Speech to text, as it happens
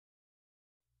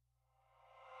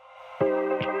On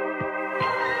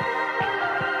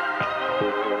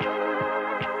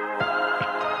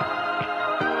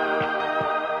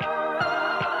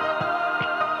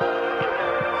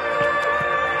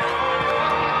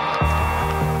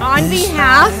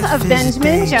behalf of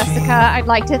Benjamin and Jessica, I'd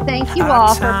like to thank you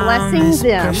all for blessing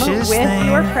them with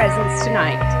your presence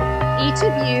tonight. Each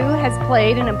of you has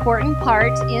played an important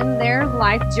part in their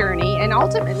life journey and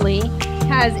ultimately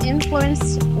has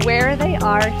influenced where they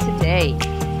are today.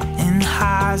 In the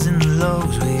highs and the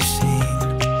lows we've seen,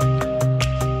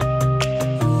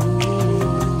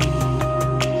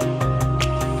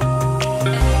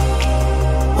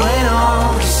 when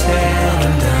all is said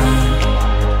and done,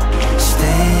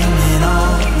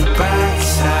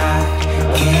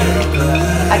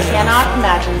 I cannot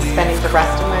imagine spending the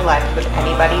rest of my life with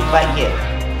anybody but you.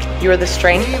 You are the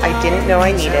strength I didn't know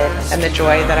I needed and the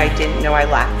joy that I didn't know I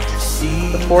lacked.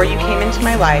 Before you came into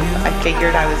my life, I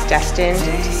figured I was destined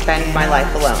to spend my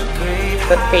life alone,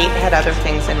 but fate had other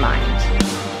things in mind.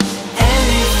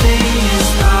 anything is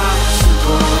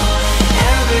possible,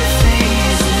 everything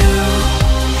is new,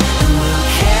 and we'll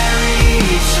carry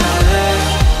each other.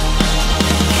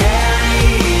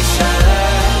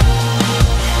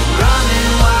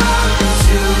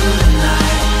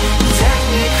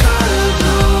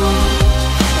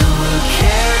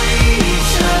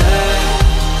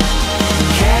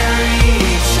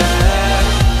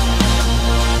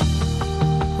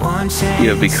 You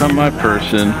have become my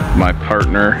person, my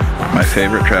partner, my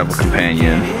favorite travel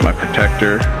companion, my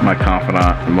protector, my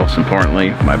confidant, and most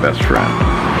importantly, my best friend.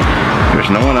 There's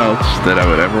no one else that I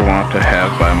would ever want to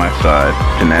have by my side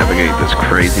to navigate this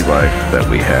crazy life that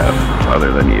we have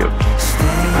other than you.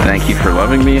 Thank you for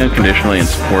loving me unconditionally and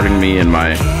supporting me in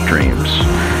my dreams,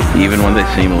 even when they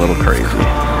seem a little crazy.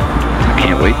 I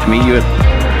can't wait to meet you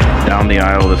down the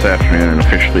aisle this afternoon and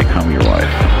officially become your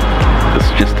wife. This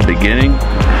is just the beginning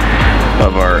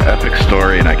of our epic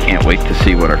story, and I can't wait to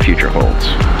see what our future holds.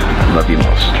 Love you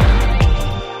most.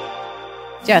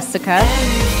 Jessica,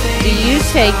 do you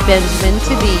take Benjamin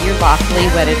to be your lawfully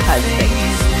wedded husband?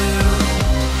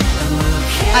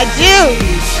 I do!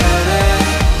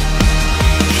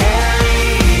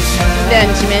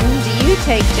 Benjamin, do you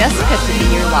take Jessica to be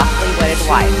your lawfully wedded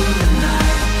wife?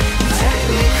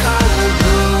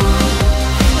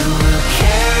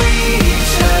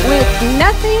 With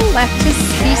nothing left to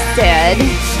be said,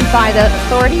 by the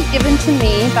authority given to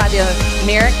me by the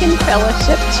American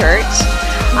Fellowship Church,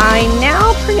 I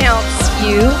now pronounce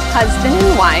you husband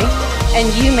and wife,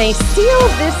 and you may seal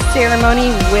this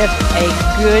ceremony with a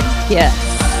good kiss.